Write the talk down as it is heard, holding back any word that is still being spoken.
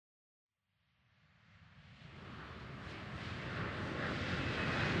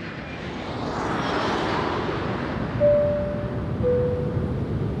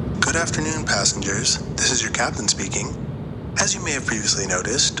afternoon, passengers. This is your captain speaking. As you may have previously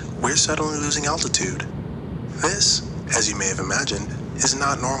noticed, we're suddenly losing altitude. This, as you may have imagined, is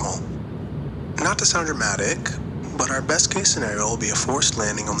not normal. Not to sound dramatic, but our best case scenario will be a forced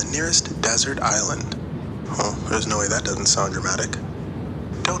landing on the nearest desert island. Well, there's no way that doesn't sound dramatic.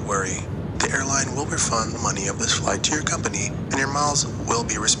 Don't worry, the airline will refund the money of this flight to your company and your miles will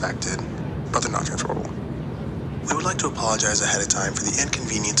be respected, but they're not transferable. We would like to apologize ahead of time for the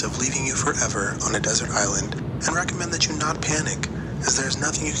inconvenience of leaving you forever on a desert island and recommend that you not panic, as there is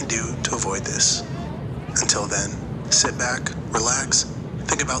nothing you can do to avoid this. Until then, sit back, relax,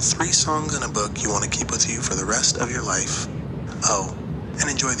 think about 3 songs and a book you want to keep with you for the rest of your life. Oh, and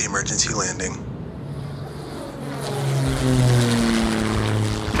enjoy the emergency landing.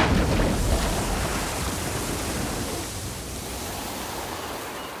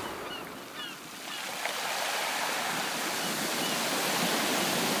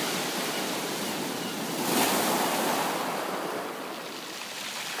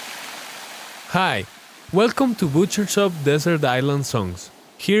 Hi, welcome to Butcher Shop Desert Island Songs.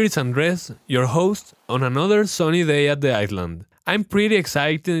 Here is Andres, your host, on another sunny day at the island. I'm pretty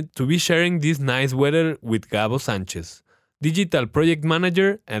excited to be sharing this nice weather with Gabs Sánchez, Digital Project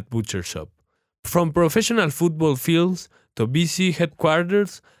Manager at Butcher Shop. From professional football fields to BC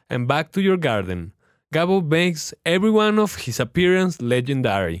headquarters and back to your garden, Gabo makes every one of his appearances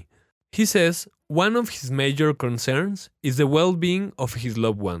legendary. He says one of his major concerns is the well-being of his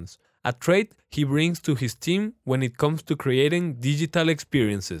loved ones, a trait he brings to his team when it comes to creating digital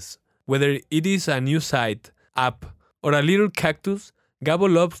experiences. Whether it is a new site, app, or a little cactus,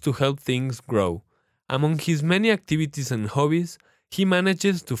 Gabo loves to help things grow. Among his many activities and hobbies, he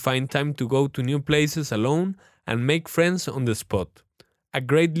manages to find time to go to new places alone and make friends on the spot. A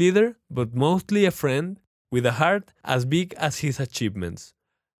great leader, but mostly a friend, with a heart as big as his achievements.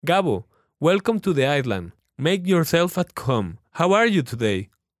 Gabo, welcome to the island. Make yourself at home. How are you today?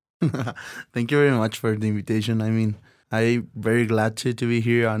 Thank you very much for the invitation. I'm very glad to be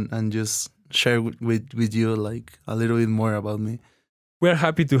here and just share with you like a little bit more about me. We're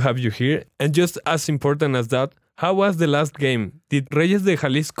happy to have you here. And just as important as that, how was the last game? Did Reyes de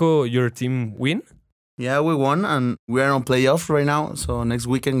Jalisco, your team, win? Yeah, we won and we are on playoff right now. So next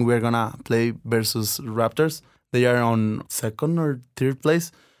weekend we're gonna play versus Raptors. They are on 2nd or 3rd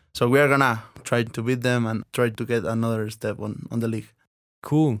place. So we are gonna try to beat them and try to get another step on the league.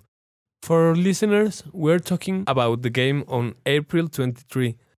 Cool. For our listeners, we're talking about the game on April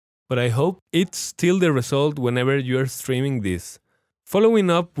 23, but I hope it's still the result whenever you're streaming this.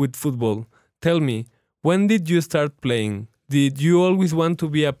 Following up with football, tell me, when did you start playing? Did you always want to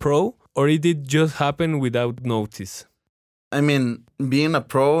be a pro, or did it just happen without notice? Being a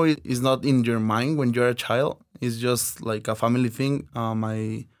pro is not in your mind when you're a child. It's just like a family thing.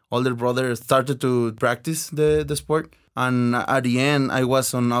 My older brother started to practice the sport. And at the end, I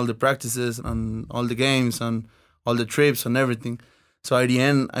was on all the practices and all the games and all the trips and everything. So at the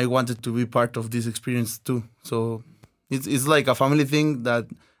end, I wanted to be part of this experience too. So it's like a family thing that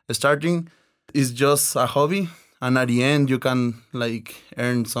starting is just a hobby. And at the end, you can like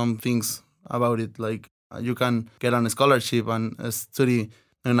earn some things about it. Like you can get on a scholarship and study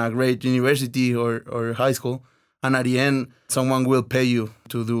in a great university or high school. And at the end, someone will pay you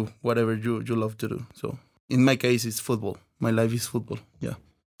to do whatever you love to do. So in my case, it's football. My life is football, yeah.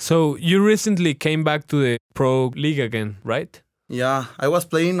 So you recently came back to the Pro League again, right? Yeah, I was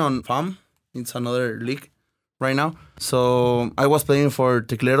playing on FAM. It's another league right now. So I was playing for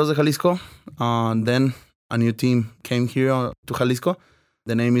Tecleros de Jalisco. Then a new team came here to Jalisco.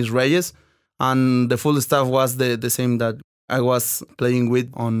 The name is Reyes. And the full staff was the same that I was playing with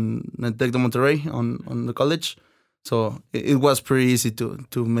on Tec de Monterrey on the college. So it was pretty easy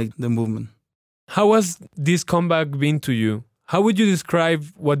to make the movement. How has this comeback been to you? How would you describe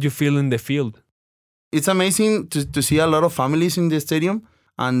what you feel in the field? It's amazing to see a lot of families in the stadium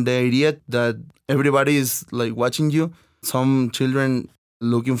and the idea that everybody is like watching you. Some children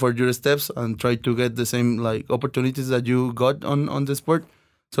looking for your steps and try to get the same like opportunities that you got on the sport.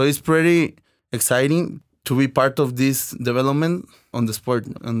 So it's pretty exciting to be part of this development on the sport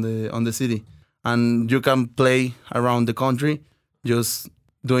on the city. And you can play around the country just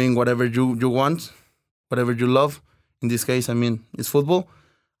doing whatever you want, whatever you love. In this case, it's football.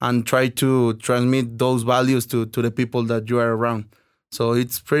 And try to transmit those values to the people that you are around. So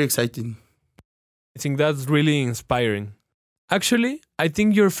it's pretty exciting. I think that's really inspiring. Actually, I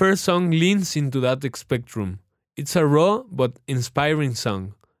think your first song leans into that spectrum. It's a raw but inspiring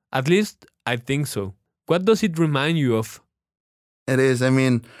song. At least, I think so. What does it remind you of? It is.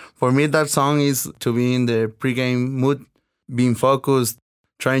 For me, that song is to be in the pregame mood, being focused,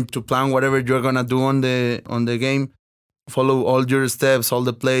 trying to plan whatever you're gonna do on the game, follow all your steps, all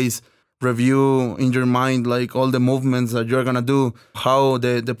the plays, review in your mind like all the movements that you're gonna do, how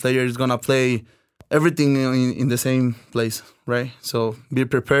the player is gonna play, everything in the same place, right? So be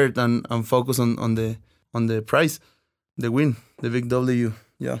prepared and focus on the prize, the win, the big W.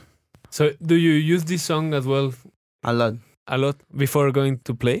 Yeah. So do you use this song as well A lot. a lot before going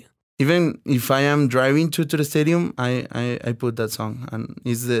to play? Even if I am driving to the stadium, I put that song, and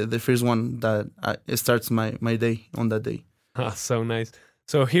it's the first one that it starts my day on that day. Ah, so nice.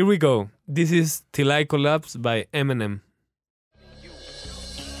 So here we go. This is Till I Collapse by Eminem.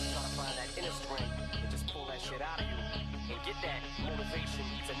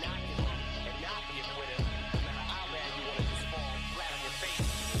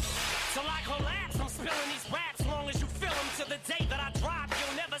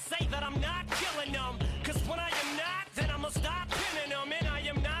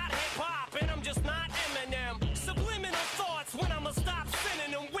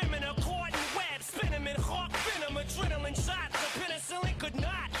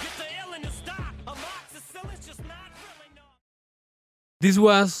 This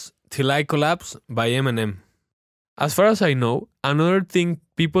was Till I Collapse by Eminem. As far as I know, another thing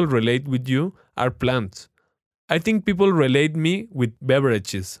people relate with you are plants. I think people relate me with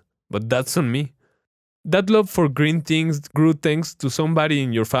beverages, but that's on me. That love for green things grew thanks to somebody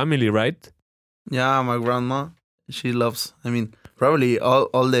in your family, right? Yeah, my grandma, she loves. I mean, probably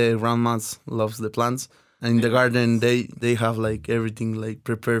all the grandmas loves the plants. And in the garden, they have like everything like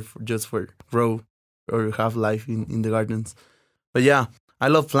prepared just for grow or have life in the gardens. But yeah, I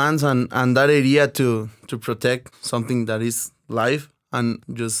love plants and that idea to protect something that is life and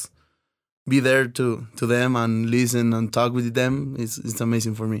just be there to them and listen and talk with them is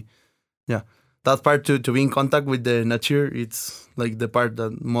amazing for me. Yeah, that part to be in contact with the nature, it's like the part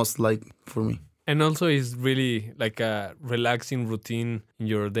that most like for me. And also it's really like a relaxing routine in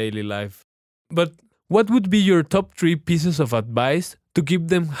your daily life. But what would be your top 3 pieces of advice to keep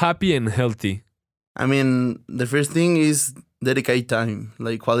them happy and healthy? I mean, the first thing is dedicate time,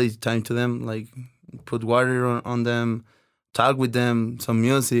 like quality time to them, like put water on them, talk with them, some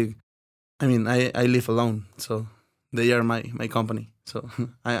music. I mean, I live alone, so they are my company. So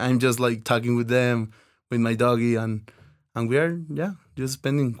I'm just like talking with them, with my doggy, and we are, yeah, just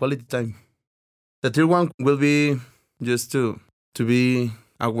spending quality time. The third one will be just to be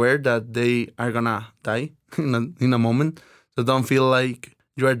aware that they are gonna die in a moment. So don't feel like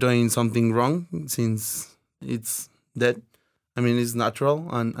you are doing something wrong since it's dead. I mean, it's natural,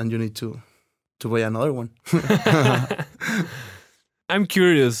 and you need to buy another one. I'm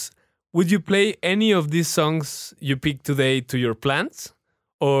curious, would you play any of these songs you picked today to your plants?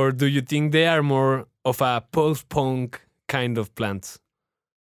 Or do you think they are more of a post-punk kind of plants?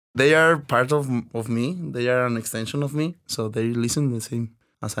 They are part of me. They are an extension of me. So they listen the same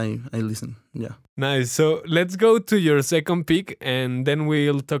as I listen. Yeah. Nice. So let's go to your second pick and then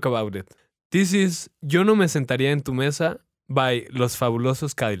we'll talk about it. This is Yo no me sentaría en tu mesa by Los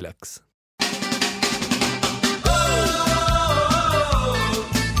Fabulosos Cadillacs.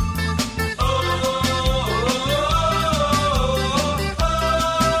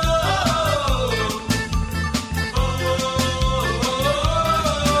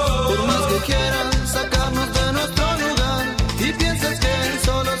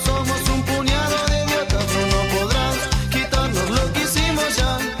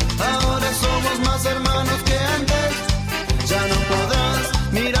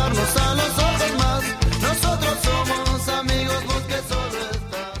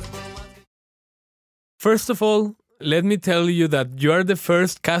 First of all, let me tell you that you are the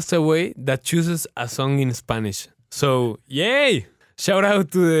first castaway that chooses a song in Spanish. So, yay! Shout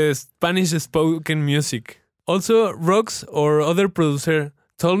out to the Spanish spoken music. Also, Rox or other producer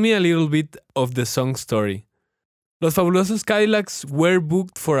told me a little bit of the song story. Los Fabulosos Cadillacs were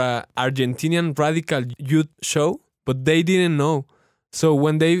booked for a Argentinian radical youth show, but they didn't know. So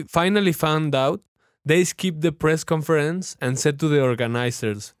when they finally found out, they skipped the press conference and said to the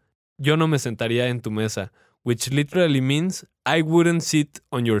organizers, Yo no me sentaría en tu mesa, which literally means I wouldn't sit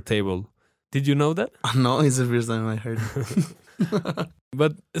on your table. Did you know that? No, it's the first time I heard it.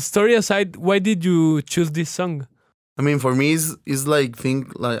 But story aside, why did you choose this song? I mean, for me, it's like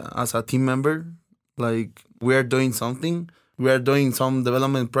think like as a team member, like we are doing something, we are doing some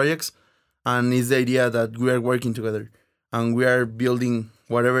development projects, and it's the idea that we are working together and we are building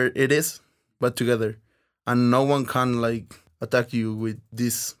whatever it is, but together, and no one can like attack you with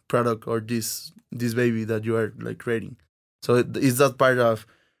this product or this baby that you are like creating. So it's that part of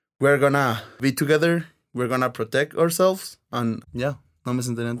we're gonna be together, we're gonna protect ourselves, and yeah, no me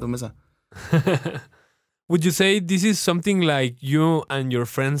sentaré en tu mesa. Would you say this is something like you and your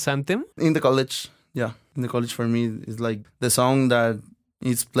friend's anthem? In the college, yeah. In the college for me, it's like the song that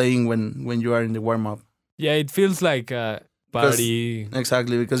is playing when you are in the warm-up. Yeah, it feels like a party.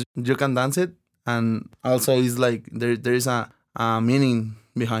 Exactly, because you can dance it, and also it's like there is a meaning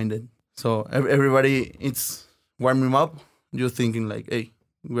behind it. So everybody, it's warming up. You're thinking like, hey,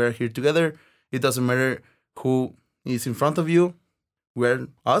 we're here together. It doesn't matter who is in front of you. We're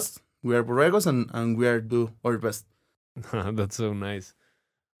us. We are borregos, and we are do our best. That's so nice.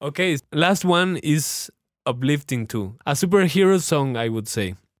 Okay, last one is uplifting too. A superhero song, I would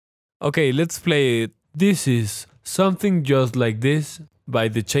say. Okay, let's play it. This is Something Just Like This by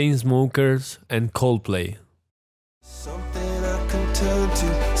the Chainsmokers and Coldplay. Something I can turn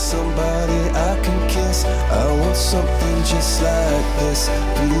to, somebody I can kiss. I want something just like this.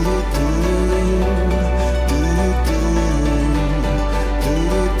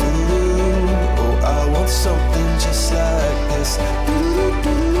 Oh, I want something just like this.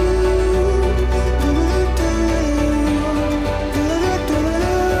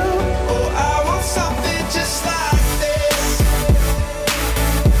 Oh, I want something just like this.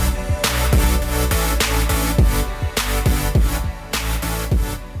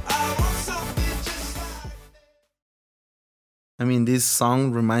 I want something just like. I mean, this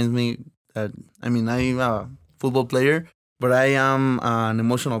song reminds me that, I mean, I'm a football player, but I am an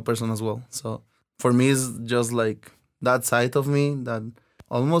emotional person as well. So for me, it's just like that side of me that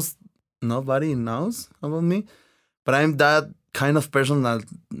almost nobody knows about me. But I'm that kind of person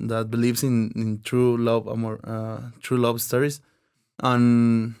that believes in true love, true love stories,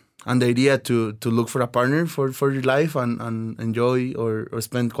 and the idea to look for a partner for your life and enjoy or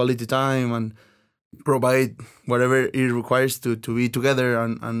spend quality time and provide whatever it requires to be together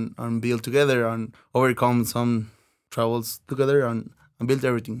and build together and overcome some troubles together and build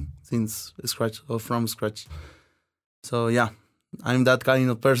everything since scratch or from scratch. So yeah, I'm that kind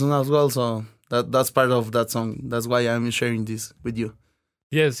of person as well. So that's part of that song. That's why I'm sharing this with you.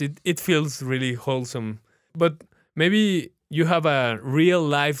 Yes, it feels really wholesome. But maybe you have a real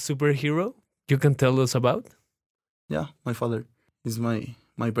life superhero you can tell us about? Yeah, my father is my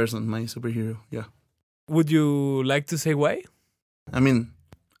person, my superhero. Yeah. Would you like to say why? I mean,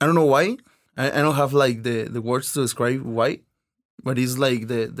 I don't know why. I don't have like the words to describe why, but he's like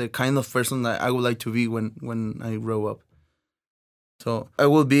the kind of person that I would like to be when I grow up. So I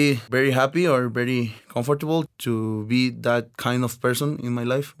will be very happy or very comfortable to be that kind of person in my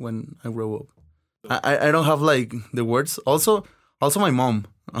life when I grow up. I don't have like the words. Also my mom,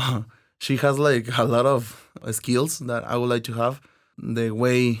 she has like a lot of skills that I would like to have. The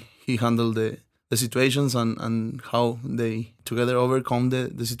way he handled the situations and how they together overcome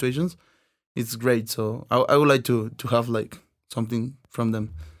the situations, it's great. So I would like to have like something from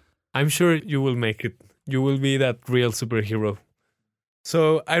them. I'm sure you will make it. You will be that real superhero.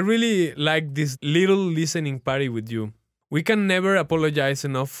 So I really like this little listening party with you. We can never apologize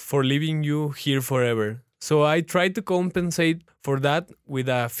enough for leaving you here forever. So I try to compensate for that with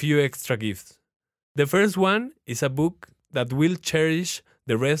a few extra gifts. The first one is a book that will cherish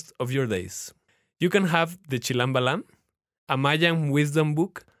the rest of your days. You can have the Chilambalam, a Mayan wisdom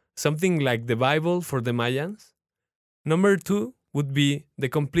book, something like the Bible for the Mayans. Number 2 would be the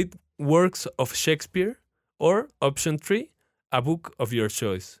complete works of Shakespeare, or option 3, a book of your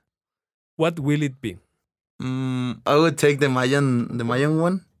choice. What will it be? I would take the Mayan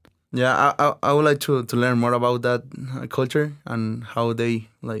one. Yeah, I would like to learn more about that culture and how they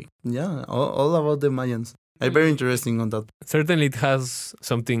like, yeah, all about the Mayans. I'm very interesting on that. Certainly it has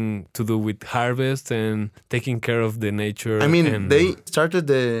something to do with harvest and taking care of the nature. I mean, and they started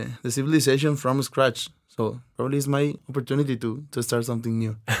the civilization from scratch. So probably it's my opportunity to start something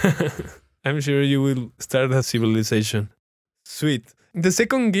new. I'm sure you will start a civilization. Sweet. The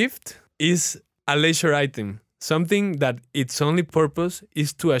second gift is a leisure item, something that its only purpose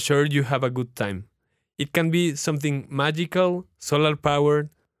is to assure you have a good time. It can be something magical, solar powered.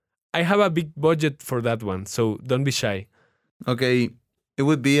 I have a big budget for that one, so don't be shy. Okay, it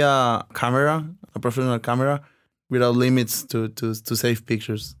would be a camera, a professional camera, without limits to save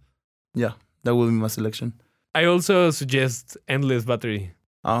pictures. Yeah, that would be my selection. I also suggest endless battery.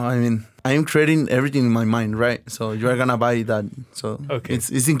 I mean, I am creating everything in my mind, right? So you are gonna buy that. So Okay.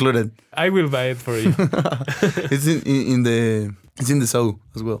 it's included. I will buy it for you. It's in the show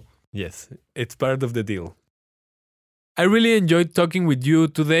as well. Yes, it's part of the deal. I really enjoyed talking with you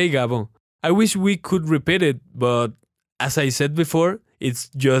today, Gabo. I wish we could repeat it, but as I said before, it's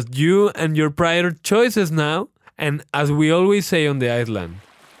just you and your prior choices now. And as we always say on the island,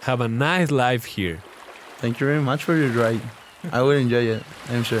 have a nice life here. Thank you very much for your ride. I would enjoy it,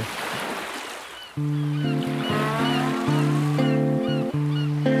 I'm sure.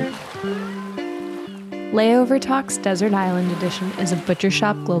 Layover Talks Desert Island Edition is a Butcher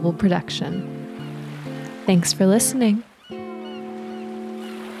Shop Global production. Thanks for listening.